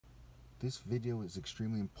This video is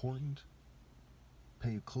extremely important.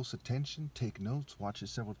 Pay close attention, take notes, watch it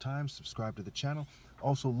several times, subscribe to the channel.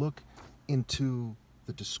 Also look into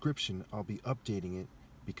the description. I'll be updating it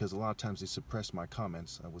because a lot of times they suppress my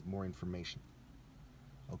comments with more information.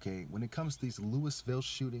 Okay, when it comes to these Louisville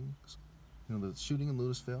shootings, you know, the shooting in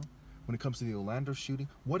Louisville, when it comes to the Orlando shooting,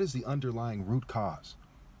 what is the underlying root cause?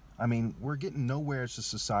 I mean, we're getting nowhere as a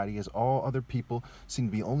society as all other people seem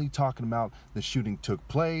to be only talking about the shooting took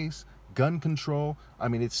place, gun control. I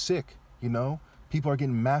mean, it's sick, you know? People are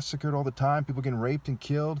getting massacred all the time. People are getting raped and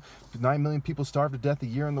killed. 9 million people starve to death a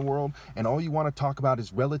year in the world. And all you want to talk about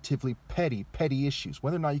is relatively petty issues.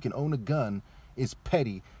 Whether or not you can own a gun is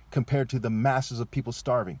petty compared to the masses of people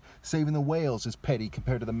starving. Saving the whales is petty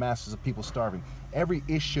compared to the masses of people starving. Every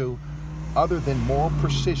issue other than moral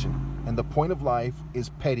precision and the point of life is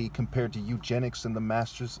petty compared to eugenics and the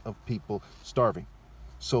masses of people starving.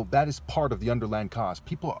 So that is part of the underlying cause.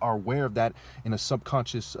 People are aware of that in a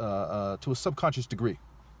subconscious, to a subconscious degree.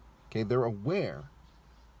 Okay, they're aware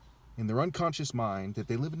in their unconscious mind that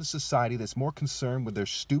they live in a society that's more concerned with their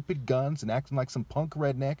stupid guns and acting like some punk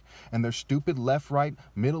redneck and their stupid left, right,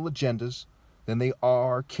 middle agendas than they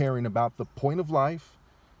are caring about the point of life,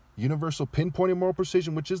 universal pinpointing moral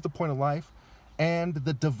precision, which is the point of life, and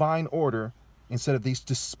the divine order instead of these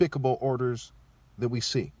despicable orders that we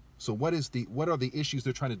see. So what are the issues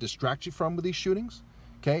they're trying to distract you from with these shootings?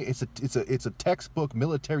 Okay, it's a textbook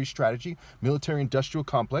military strategy, military industrial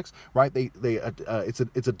complex, right? It's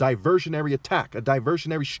a diversionary attack, a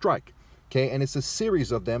diversionary strike. Okay, and it's a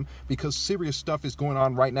series of them because serious stuff is going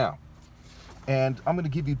on right now. And I'm going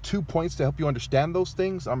to give you 2 points to help you understand those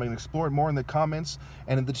things. I'm going to explore it more in the comments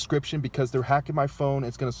and in the description because they're hacking my phone.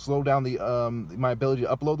 It's going to slow down my ability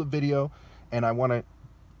to upload the video, and I want to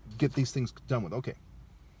get these things done with. Okay.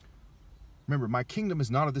 Remember, my kingdom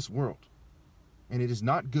is not of this world, and it is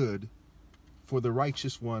not good for the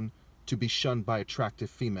righteous one to be shunned by attractive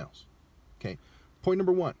females. Okay. Point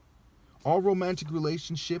number 1. All romantic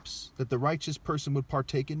relationships that the righteous person would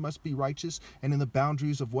partake in must be righteous and in the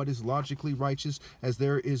boundaries of what is logically righteous, as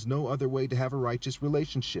there is no other way to have a righteous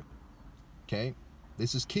relationship. Okay.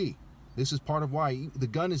 This is key. This is part of why the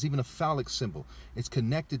gun is even a phallic symbol. It's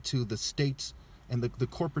connected to the states and the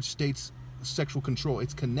corporate states' sexual control.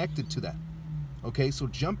 It's connected to that. Okay, so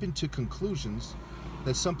jump into conclusions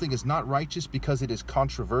that something is not righteous because it is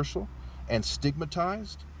controversial and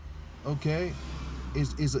stigmatized, okay,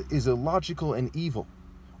 is illogical and evil,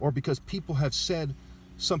 or because people have said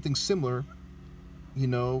something similar, you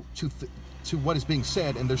know, to what is being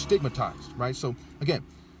said and they're stigmatized, right? So again,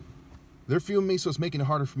 they're viewing me, so it's making it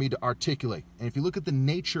harder for me to articulate. And if you look at the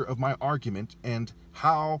nature of my argument and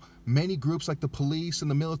how many groups like the police and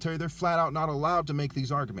the military, they're flat out not allowed to make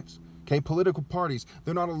these arguments. Okay, political parties,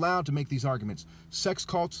 they're not allowed to make these arguments. Sex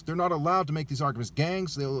cults, they're not allowed to make these arguments.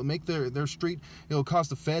 Gangs, they'll make their street, it'll cause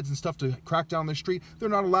the feds and stuff to crack down their street. They're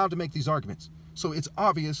not allowed to make these arguments. So it's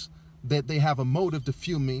obvious that they have a motive to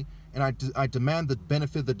fume me, and I demand the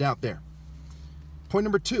benefit of the doubt there. Point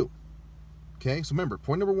number 2. Okay, so remember,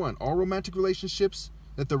 point number 1, all romantic relationships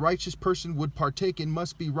that the righteous person would partake in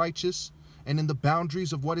must be righteous and in the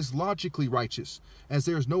boundaries of what is logically righteous, as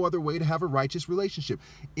there is no other way to have a righteous relationship.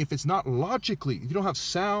 If it's not logically, if you don't have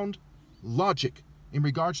sound logic in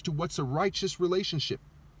regards to what's a righteous relationship,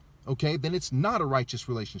 okay, then it's not a righteous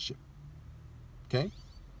relationship. Okay?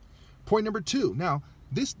 Point number 2. Now,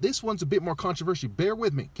 this one's a bit more controversial. Bear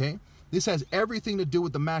with me, okay? This has everything to do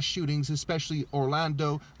with the mass shootings, especially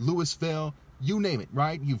Orlando, Louisville, you name it,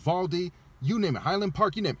 right? Uvalde, you name it, Highland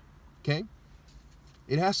Park, you name it, okay?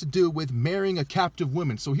 It has to do with marrying a captive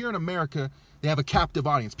woman. So here in America, they have a captive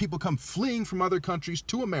audience. People come fleeing from other countries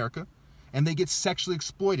to America, and they get sexually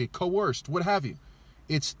exploited, coerced, what have you.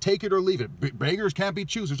 It's take it or leave it. Beggars can't be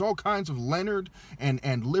choosers. All kinds of Leonard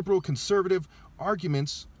and liberal conservative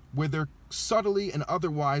arguments where they're subtly and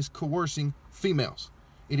otherwise coercing females.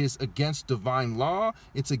 It is against divine law.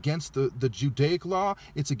 It's against the Judaic law.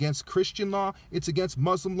 It's against Christian law. It's against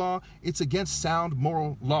Muslim law. It's against sound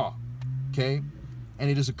moral law. Okay? And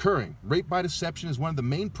it is occurring. Rape by deception is one of the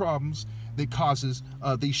main problems that causes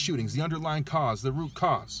these shootings, the underlying cause, the root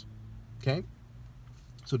cause. Okay?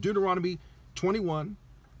 So Deuteronomy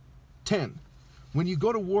 21:10. When you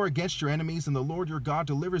go to war against your enemies and the Lord your God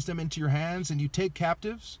delivers them into your hands and you take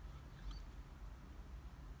captives,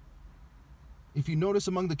 if you notice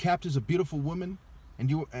among the captives a beautiful woman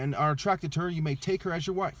and are attracted to her, you may take her as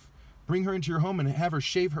your wife. Bring her into your home and have her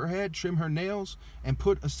shave her head, trim her nails, and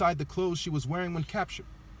put aside the clothes she was wearing when captured.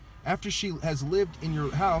 After she has lived in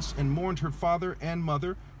your house and mourned her father and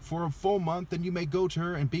mother for a full month, then you may go to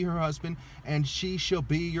her and be her husband, and she shall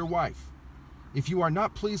be your wife. If you are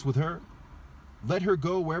not pleased with her, Let her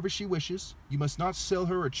go wherever she wishes. You must not sell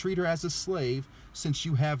her or treat her as a slave, since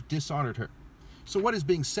you have dishonored her. So what is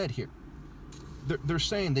being said here? They're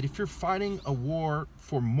saying that if you're fighting a war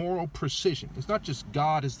for moral precision, it's not just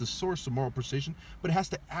God is the source of moral precision, but it has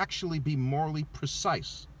to actually be morally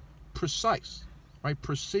precise. Precise, right?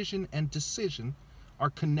 Precision and decision are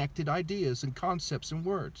connected ideas and concepts and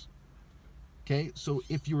words. Okay, so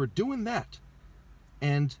if you are doing that,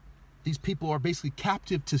 and these people are basically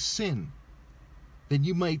captive to sin, then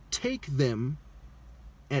you might take them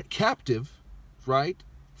at captive, right,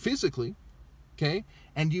 physically, okay,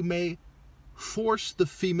 and you may force the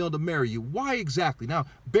female to marry you. Why exactly? Now,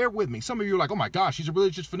 bear with me. Some of you are like, oh my gosh, he's a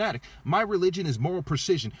religious fanatic. My religion is moral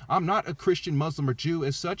precision. I'm not a Christian, Muslim, or Jew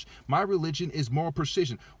as such. My religion is moral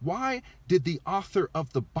precision. Why did the author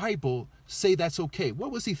of the Bible say that's okay?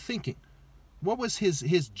 What was he thinking? What was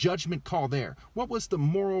his judgment call there? What was the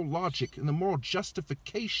moral logic and the moral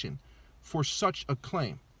justification for such a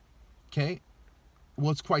claim? Okay?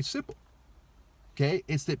 Well, it's quite simple. Okay?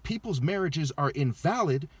 It's that people's marriages are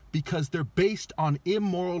invalid because they're based on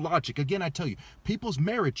immoral logic. Again, I tell you, people's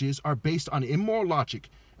marriages are based on immoral logic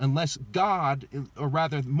unless God, or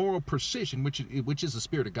rather moral precision, which is the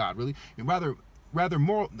spirit of God, really, rather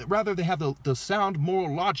they have the sound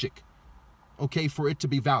moral logic, okay, for it to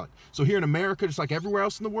be valid. So here in America, just like everywhere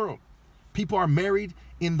else in the world, people are married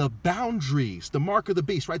in the boundaries, the mark of the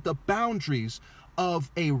beast, right? The boundaries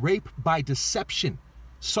of a rape by deception,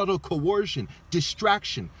 subtle coercion,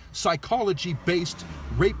 distraction, psychology-based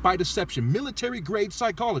rape by deception. Military-grade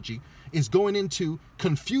psychology is going into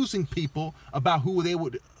confusing people about who they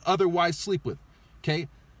would otherwise sleep with, okay?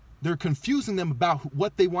 They're confusing them about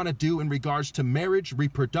what they want to do in regards to marriage,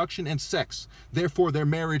 reproduction, and sex. Therefore, their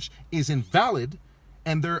marriage is invalid,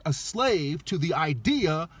 and they're a slave to the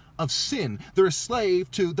idea of sin. They're a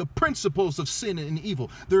slave to the principles of sin and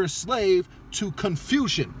evil. They're a slave to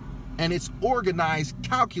confusion. And it's organized,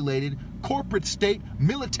 calculated, corporate state,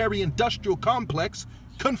 military industrial complex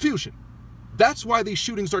confusion. That's why these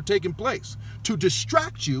shootings are taking place, to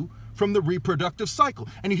distract you from the reproductive cycle.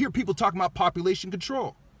 And you hear people talking about population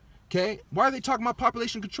control. Okay? Why are they talking about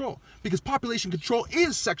population control? Because population control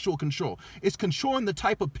is sexual control. It's controlling the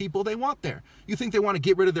type of people they want there. You think they want to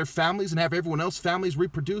get rid of their families and have everyone else's families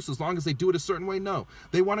reproduce as long as they do it a certain way? No.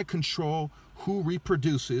 They want to control who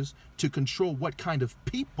reproduces to control what kind of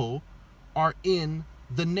people are in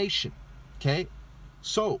the nation. Okay?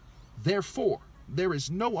 So, therefore, there is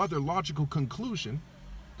no other logical conclusion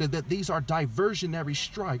that these are diversionary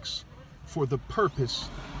strikes for the purpose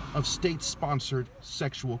of state-sponsored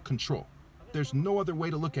sexual control. There's no other way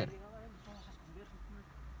to look at it.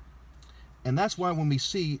 And that's why when we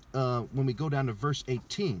see, when we go down to verse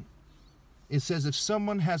 18, it says, if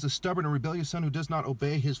someone has a stubborn and rebellious son who does not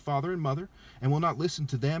obey his father and mother and will not listen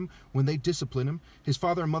to them when they discipline him, his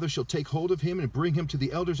father and mother shall take hold of him and bring him to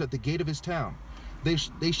the elders at the gate of his town.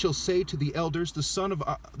 They shall say to the elders, this son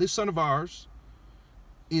of ours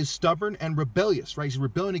is stubborn and rebellious, right? He's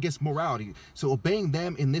rebelling against morality. So obeying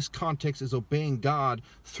them in this context is obeying God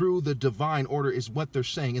through the divine order, is what they're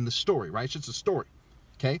saying in the story, right? It's just a story,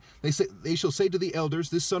 okay? They shall say to the elders,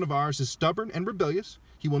 this son of ours is stubborn and rebellious.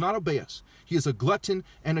 He will not obey us. He is a glutton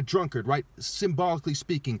and a drunkard, right? Symbolically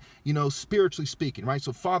speaking, spiritually speaking, right?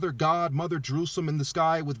 So Father God, Mother Jerusalem in the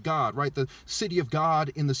sky with God, right? The city of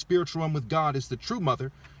God in the spiritual realm with God is the true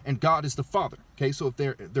mother, and God is the father, okay? So if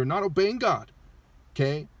they're not obeying God,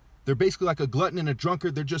 okay, they're basically like a glutton and a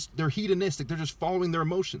drunkard. They're hedonistic. They're just following their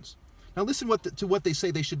emotions. Now listen to what they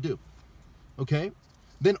say they should do, okay?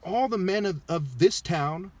 Then all the men of this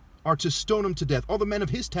town are to stone him to death. All the men of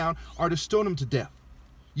his town are to stone him to death.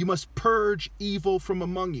 You must purge evil from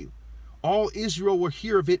among you. All Israel will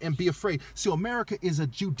hear of it and be afraid. So America is a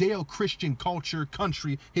Judeo-Christian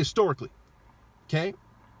country historically, okay?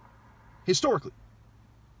 Historically.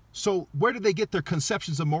 So where do they get their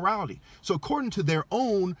conceptions of morality? So according to their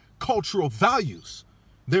own cultural values,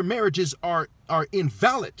 their marriages are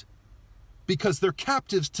invalid because they're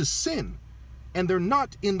captives to sin and they're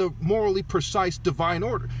not in the morally precise divine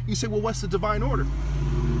order. You say, well, what's the divine order?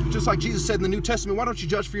 Just like Jesus said in the New Testament, why don't you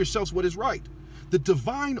judge for yourselves what is right? The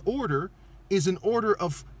divine order is an order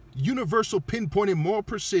of universal pinpointed moral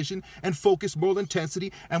precision and focused moral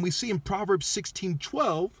intensity. And we see in Proverbs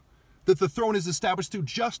 16:12 that the throne is established through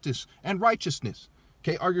justice and righteousness.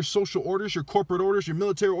 Okay, are your social orders, your corporate orders, your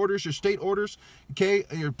military orders, your state orders, okay,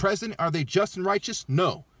 your president, are they just and righteous?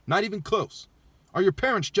 No, not even close. Are your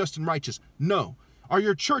parents just and righteous? No. Are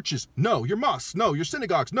your churches? No. Your mosques? No. Your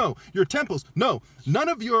synagogues? No. Your temples? No. None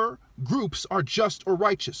of your groups are just or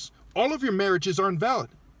righteous. All of your marriages are invalid.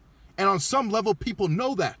 And on some level, people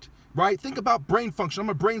know that. right? Think about brain function. I'm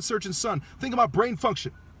a brain surgeon's son. Think about brain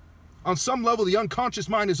function. On some level, the unconscious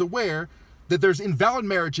mind is aware that there's invalid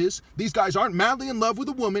marriages. These guys aren't madly in love with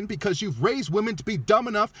a woman because you've raised women to be dumb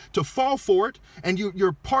enough to fall for it, and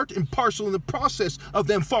you're part and parcel in the process of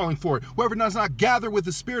them falling for it. Whoever does not gather with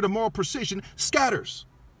the spirit of moral precision scatters.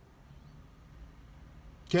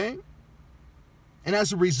 Okay? And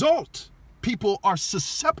as a result, people are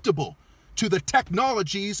susceptible to the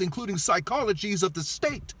technologies, including psychologies of the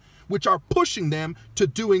state, which are pushing them to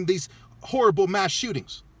doing these horrible mass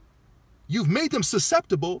shootings. You've made them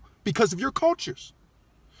susceptible because of your cultures.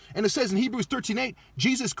 And it says in Hebrews 13:8,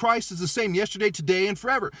 Jesus Christ is the same yesterday, today, and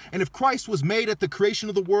forever. And if Christ was made at the creation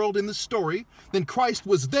of the world in the story, then Christ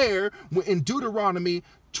was there in Deuteronomy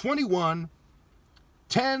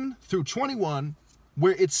 21:10 through 21,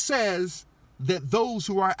 where it says that those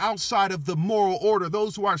who are outside of the moral order,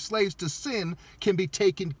 those who are slaves to sin, can be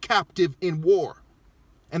taken captive in war.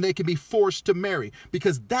 And they can be forced to marry,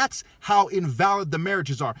 because that's how invalid the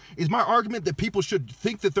marriages are. Is my argument that people should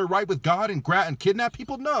think that they're right with God and kidnap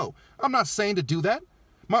people? No, I'm not saying to do that.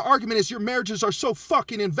 My argument is your marriages are so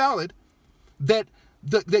fucking invalid that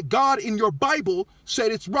God in your Bible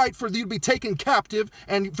said it's right for you to be taken captive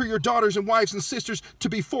and for your daughters and wives and sisters to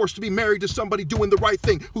be forced to be married to somebody doing the right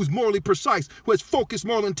thing, who's morally precise, who has focused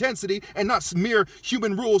moral intensity and not mere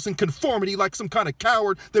human rules and conformity like some kind of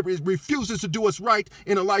coward that refuses to do us right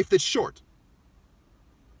in a life that's short.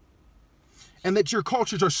 And that your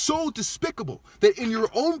cultures are so despicable that in your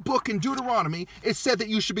own book in Deuteronomy, it said that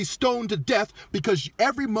you should be stoned to death because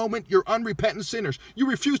every moment you're unrepentant sinners. You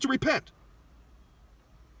refuse to repent.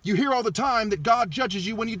 You hear all the time that God judges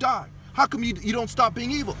you when you die. How come you don't stop being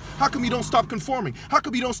evil? How come you don't stop conforming? How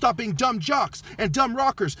come you don't stop being dumb jocks and dumb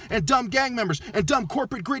rockers and dumb gang members and dumb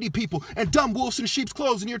corporate greedy people and dumb wolves in sheep's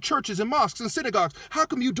clothes in your churches and mosques and synagogues? How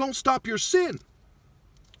come you don't stop your sin?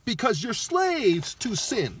 Because you're slaves to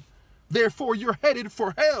sin. Therefore, you're headed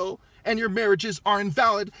for hell and your marriages are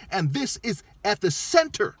invalid. And this is at the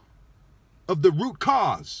center of the root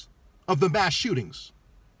cause of the mass shootings.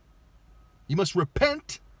 You must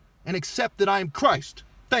repent and accept that I am Christ.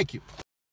 Thank you.